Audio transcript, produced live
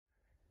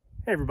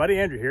Hey everybody,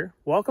 Andrew here.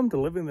 Welcome to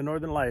Living the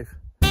Northern Life.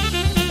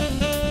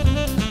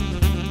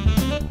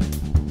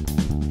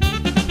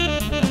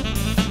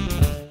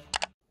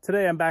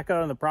 Today I'm back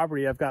out on the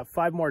property. I've got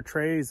 5 more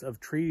trays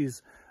of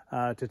trees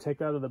to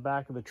take out of the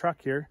back of the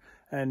truck here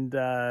and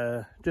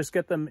just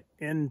get them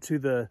into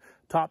the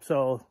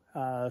topsoil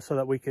so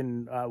that we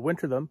can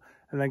winter them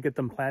and then get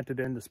them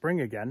planted in the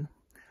spring again.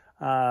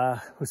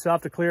 We still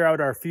have to clear out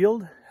our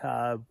field.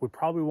 We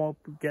probably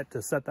won't get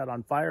to set that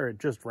on fire. It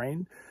just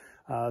rained.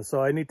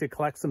 So I need to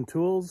collect some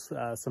tools,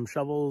 some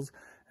shovels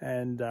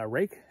and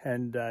rake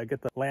and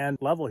get the land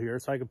level here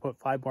so I can put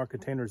 5 more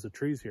containers of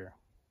trees here.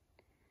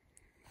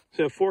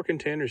 So I have 4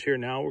 containers here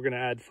now. We're going to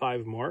add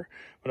 5 more,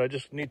 but I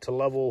just need to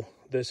level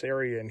this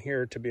area in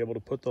here to be able to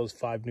put those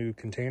 5 new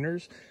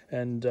containers.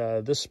 And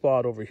this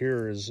spot over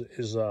here is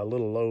a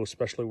little low,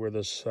 especially where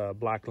this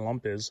black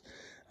lump is.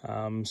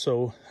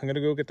 So I'm going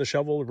to go get the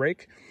shovel,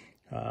 rake.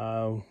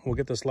 We'll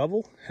get this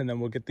level and then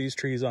we'll get these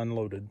trees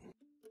unloaded.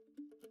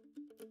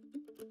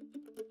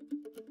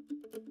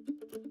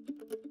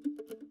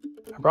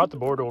 I brought the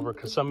board over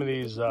because some of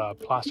these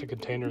plastic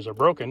containers are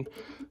broken,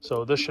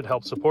 so this should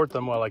help support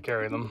them while I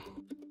carry them.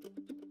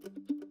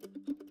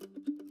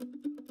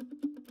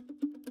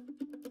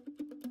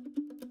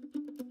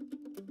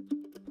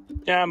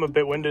 Yeah, I'm a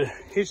bit winded.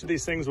 Each of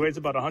these things weighs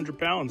about 100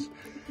 pounds.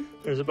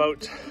 There's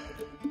about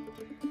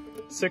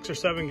 6 or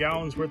 7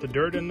 gallons worth of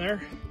dirt in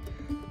there,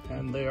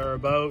 and they are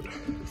about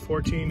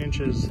 14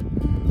 inches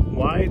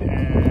wide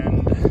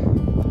and,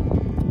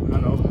 I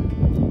don't know,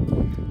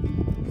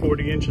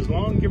 40 inches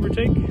long, give or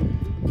take.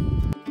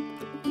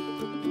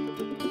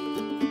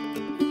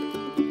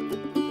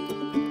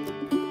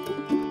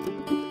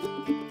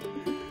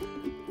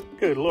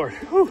 Good Lord.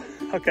 Whew.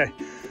 Okay,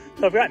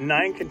 so I've got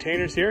 9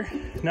 containers here.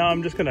 Now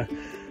I'm just gonna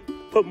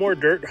put more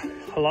dirt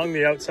along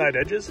the outside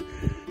edges,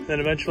 and then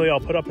eventually I'll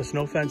put up a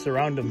snow fence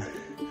around them.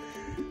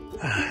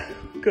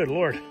 Good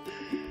Lord.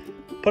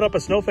 Put up a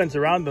snow fence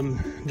around them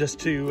just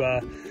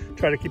to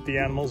try to keep the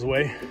animals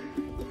away.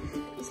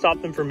 Stop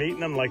them from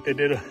eating them like they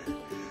did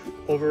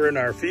over in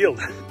our field.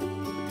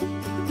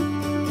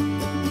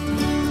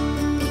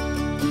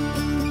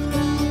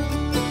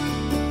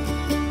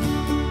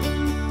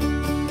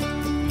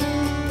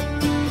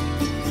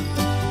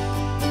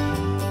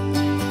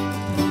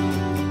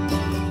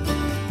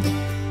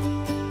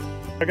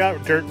 I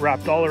got dirt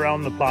wrapped all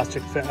around the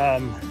plastic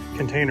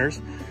containers,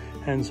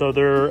 and so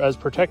they're as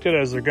protected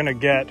as they're gonna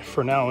get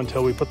for now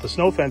until we put the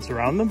snow fence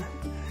around them.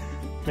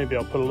 Maybe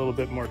I'll put a little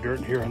bit more dirt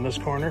here in this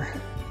corner,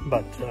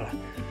 but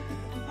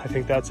I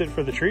think that's it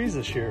for the trees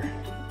this year.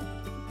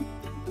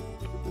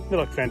 They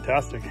look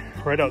fantastic,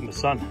 right out in the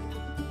sun.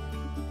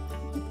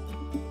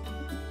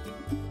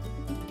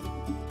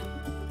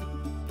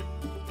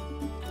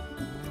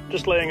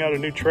 Just laying out a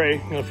new tray.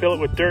 I'm gonna fill it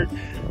with dirt.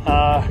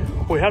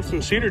 We have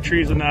some cedar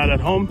trees in that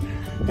at home,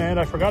 and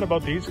I forgot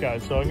about these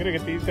guys, so I'm gonna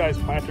get these guys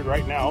planted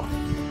right now,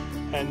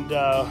 and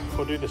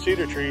we'll do the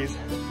cedar trees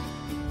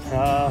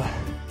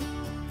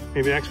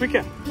maybe next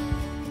weekend.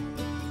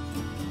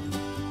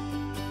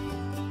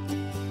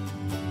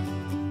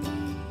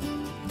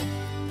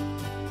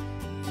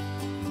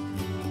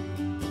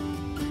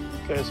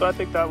 Okay, so I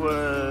think that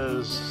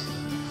was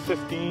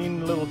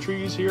 15 little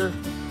trees here.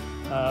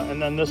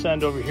 And then this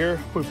end over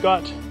here, we've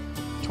got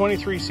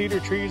 23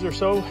 cedar trees or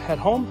so at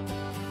home.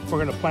 We're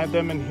gonna plant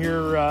them in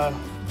here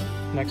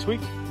next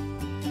week.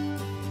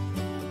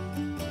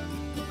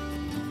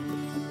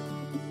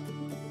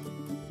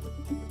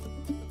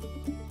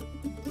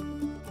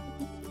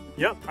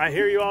 Yep, I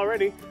hear you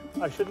already.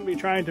 I shouldn't be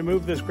trying to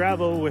move this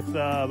gravel with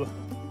a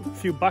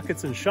few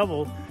buckets and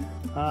shovel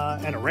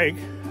and a rake.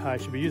 I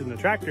should be using the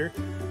tractor.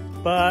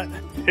 But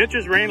it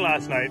just rained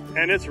last night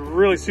and it's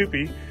really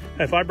soupy.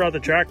 If I brought the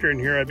tractor in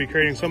here, I'd be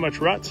creating so much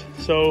ruts.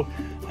 So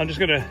I'm just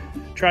gonna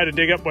try to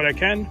dig up what I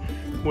can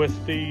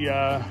with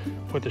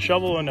the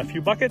shovel and a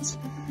few buckets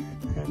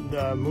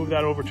and move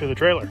that over to the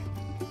trailer.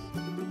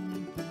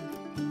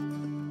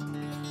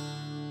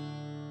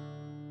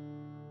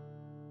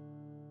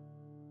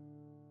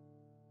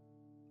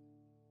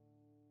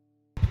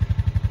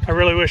 I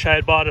really wish I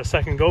had bought a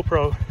second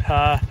GoPro.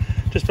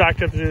 Just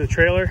backed up to the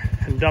trailer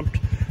and dumped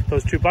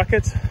those 2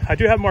 buckets. I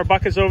do have more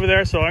buckets over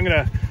there, so I'm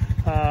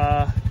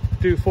gonna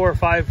do 4 or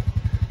 5,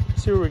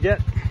 see what we get.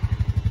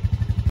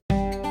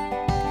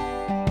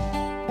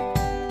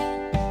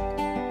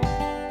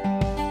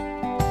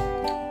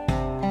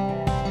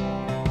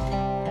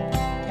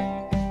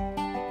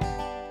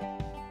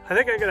 I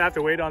think I'm gonna have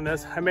to wait on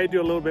this. I may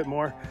do a little bit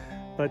more,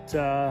 but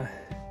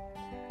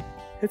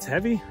it's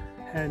heavy,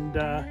 and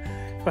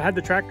if I had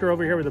the tractor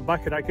over here with a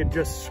bucket, I could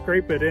just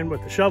scrape it in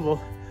with the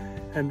shovel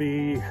and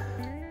be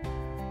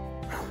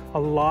a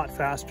lot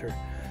faster.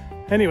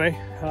 Anyway,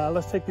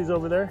 let's take these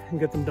over there and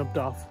get them dumped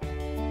off.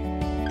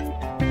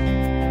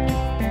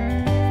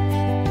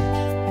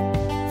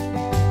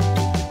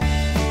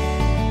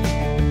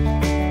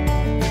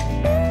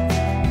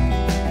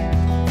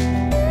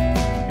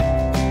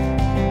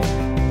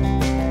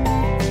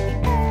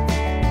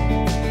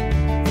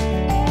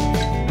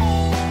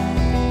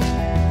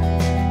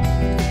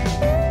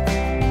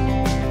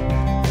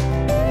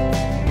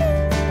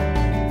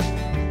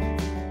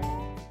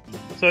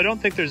 I don't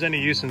think there's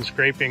any use in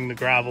scraping the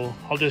gravel.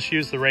 I'll just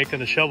use the rake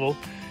and the shovel,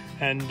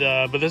 and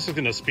but this is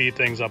going to speed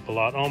things up a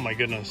lot. Oh my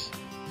goodness.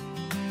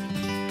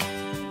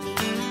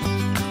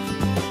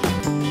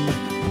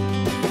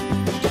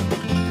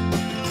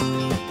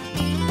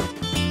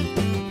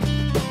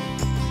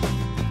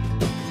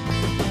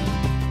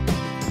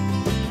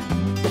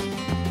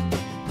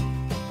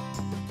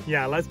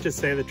 Yeah, let's just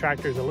say the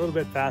tractor's a little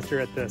bit faster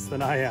at this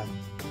than I am.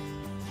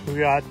 We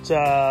got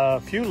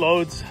a few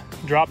loads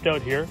dropped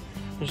out here.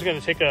 I'm just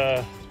going to take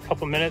a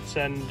couple minutes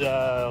and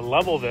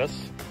level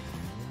this.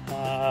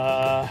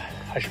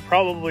 I should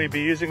probably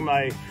be using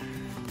my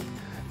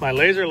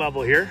laser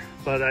level here,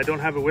 but I don't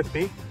have it with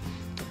me.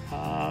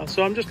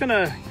 So I'm just going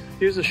to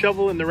use the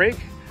shovel and the rake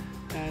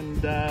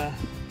and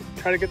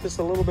try to get this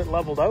a little bit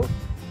leveled out.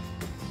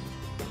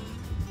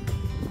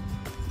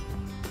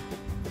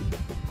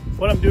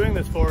 What I'm doing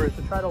this for is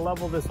to try to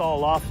level this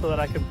all off so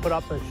that I can put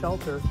up a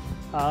shelter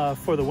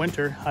for the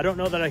winter. I don't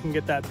know that I can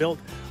get that built.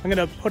 I'm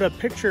gonna put a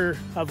picture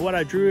of what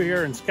I drew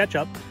here in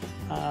SketchUp,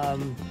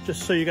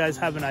 just so you guys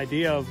have an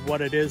idea of what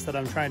it is that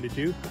I'm trying to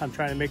do. I'm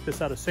trying to make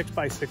this out of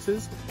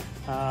 6x6s.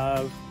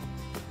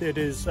 It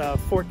is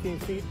 14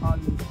 feet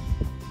on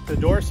the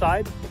door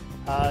side,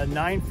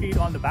 9 feet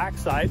on the back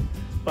side.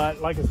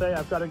 But like I say,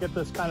 I've got to get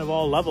this kind of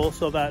all level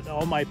so that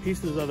all my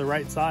pieces are the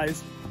right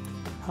size.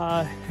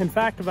 In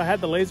fact, if I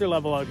had the laser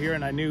level out here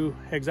and I knew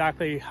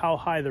exactly how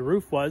high the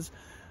roof was,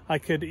 I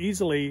could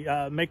easily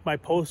make my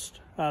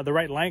post the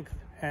right length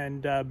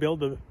and build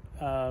the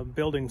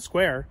building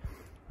square.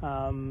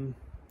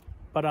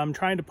 But I'm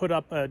trying to put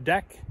up a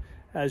deck,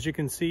 as you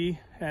can see,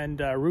 and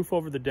a roof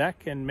over the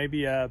deck, and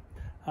maybe a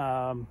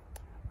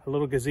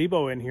little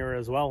gazebo in here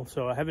as well.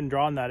 So I haven't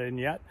drawn that in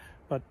yet,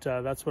 but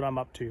that's what I'm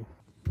up to.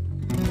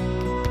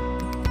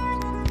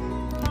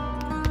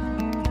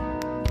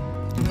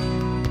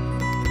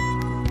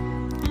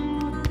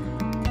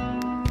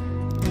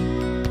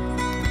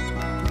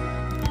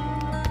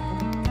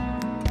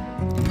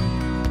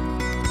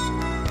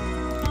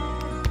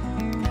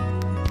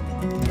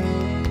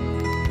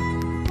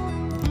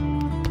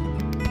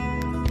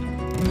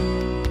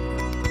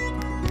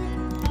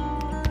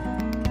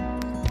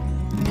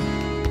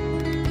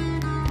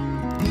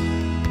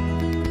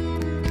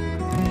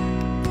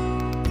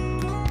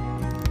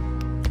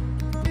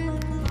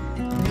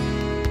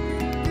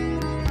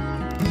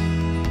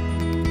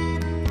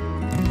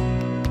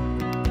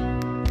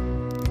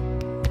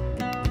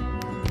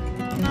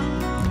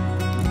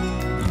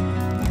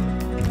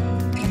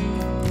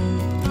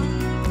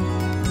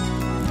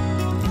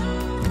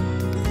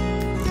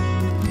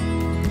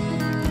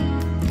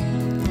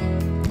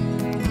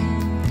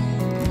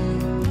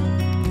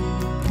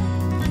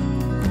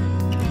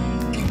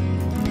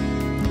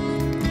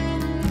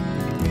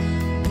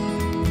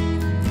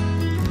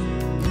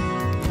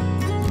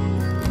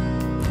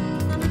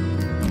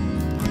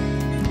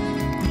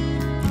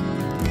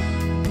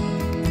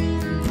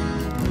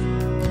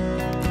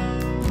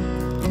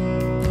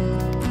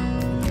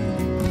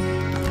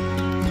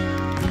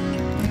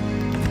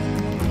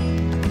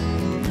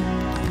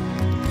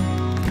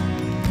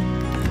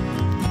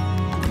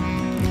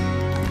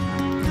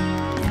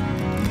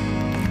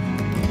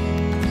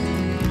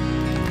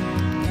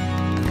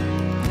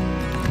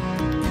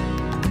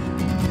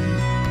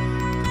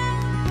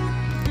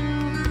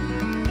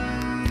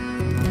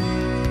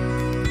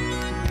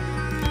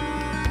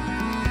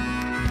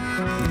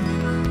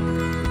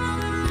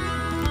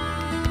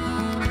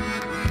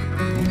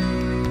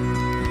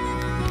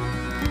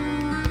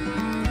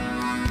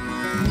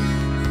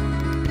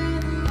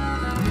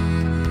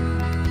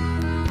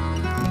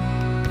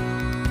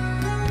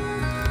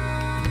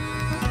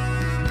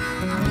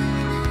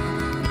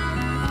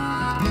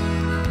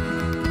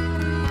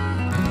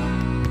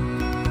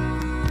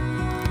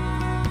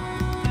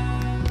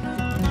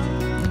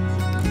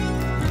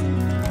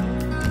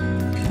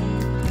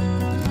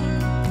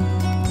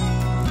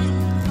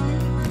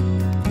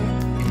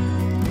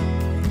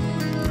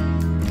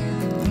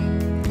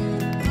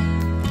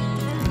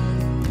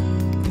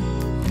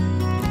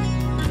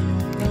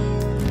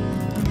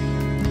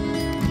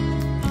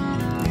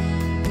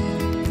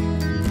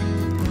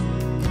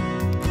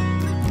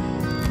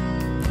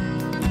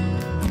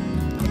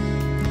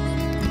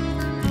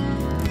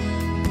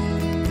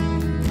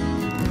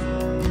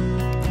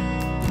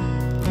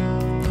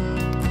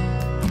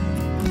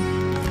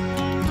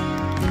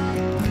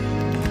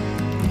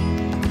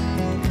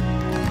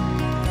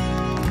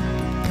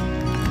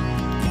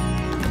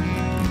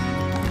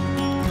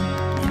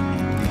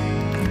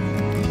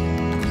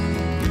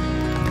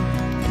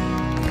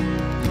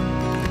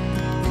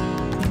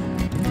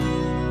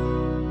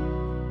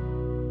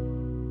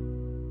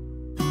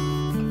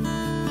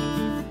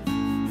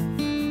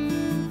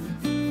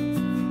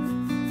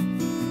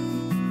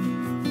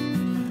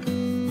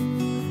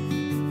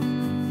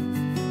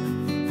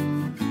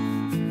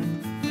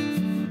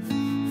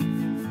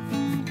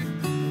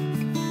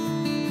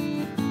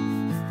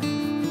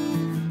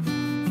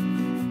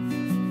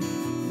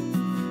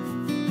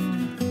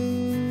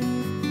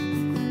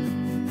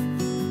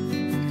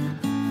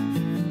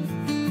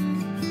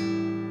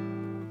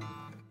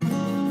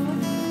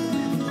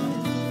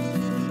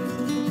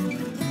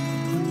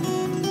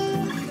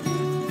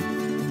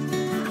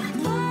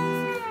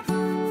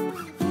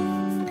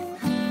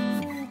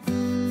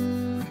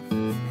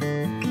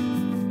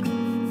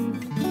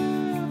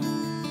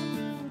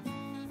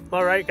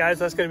 All right, guys,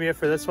 that's going to be it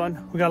for this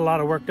one. We got a lot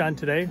of work done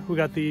today. We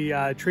got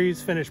the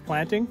trees finished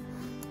planting.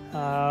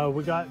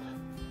 We got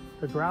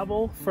the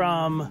gravel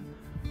from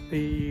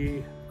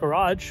the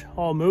garage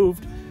all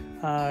moved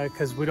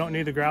because we don't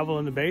need the gravel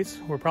in the base.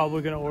 We're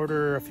probably going to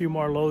order a few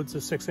more loads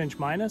of 6-inch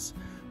minus.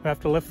 We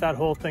have to lift that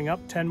whole thing up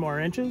 10 more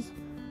inches.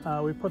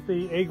 We put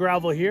the A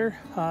gravel here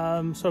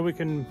so we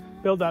can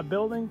build that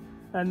building.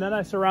 And then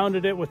I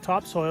surrounded it with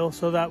topsoil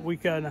so that we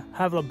can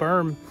have a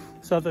berm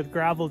so that the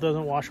gravel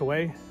doesn't wash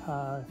away.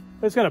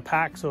 It's going to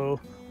pack, so,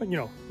 you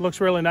know,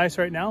 looks really nice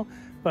right now,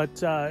 but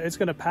it's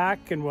going to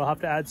pack and we'll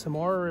have to add some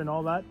more and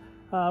all that.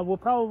 We'll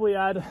probably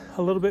add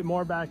a little bit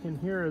more back in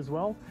here as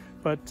well,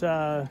 but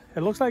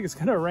it looks like it's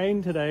going to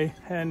rain today,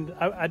 and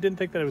I didn't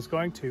think that it was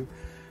going to.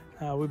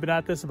 We've been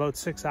at this about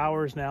 6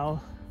 hours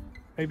now,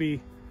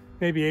 maybe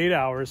 8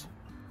 hours,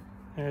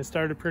 and it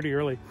started pretty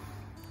early.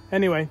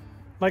 Anyway,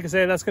 like I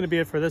say, that's going to be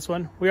it for this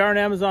one. We are an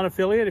Amazon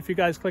affiliate. If you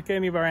guys click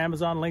any of our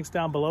Amazon links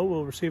down below,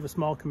 we'll receive a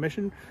small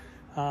commission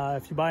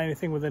if you buy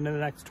anything within the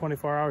next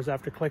 24 hours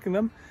after clicking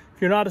them.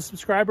 If you're not a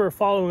subscriber or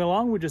following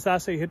along, we just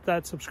ask that you hit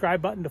that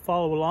subscribe button to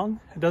follow along.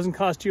 It doesn't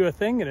cost you a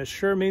thing, and it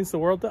sure means the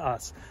world to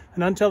us.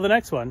 And until the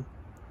next one,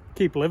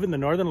 keep living the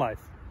Northern life.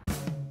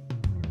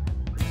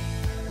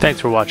 Thanks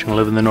for watching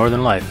Living the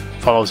Northern Life.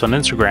 Follow us on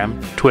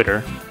Instagram,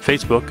 Twitter,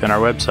 Facebook, and our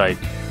website.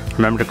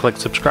 Remember to click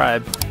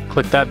subscribe,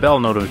 click that bell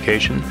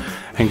notification,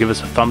 and give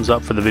us a thumbs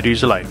up for the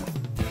videos you like.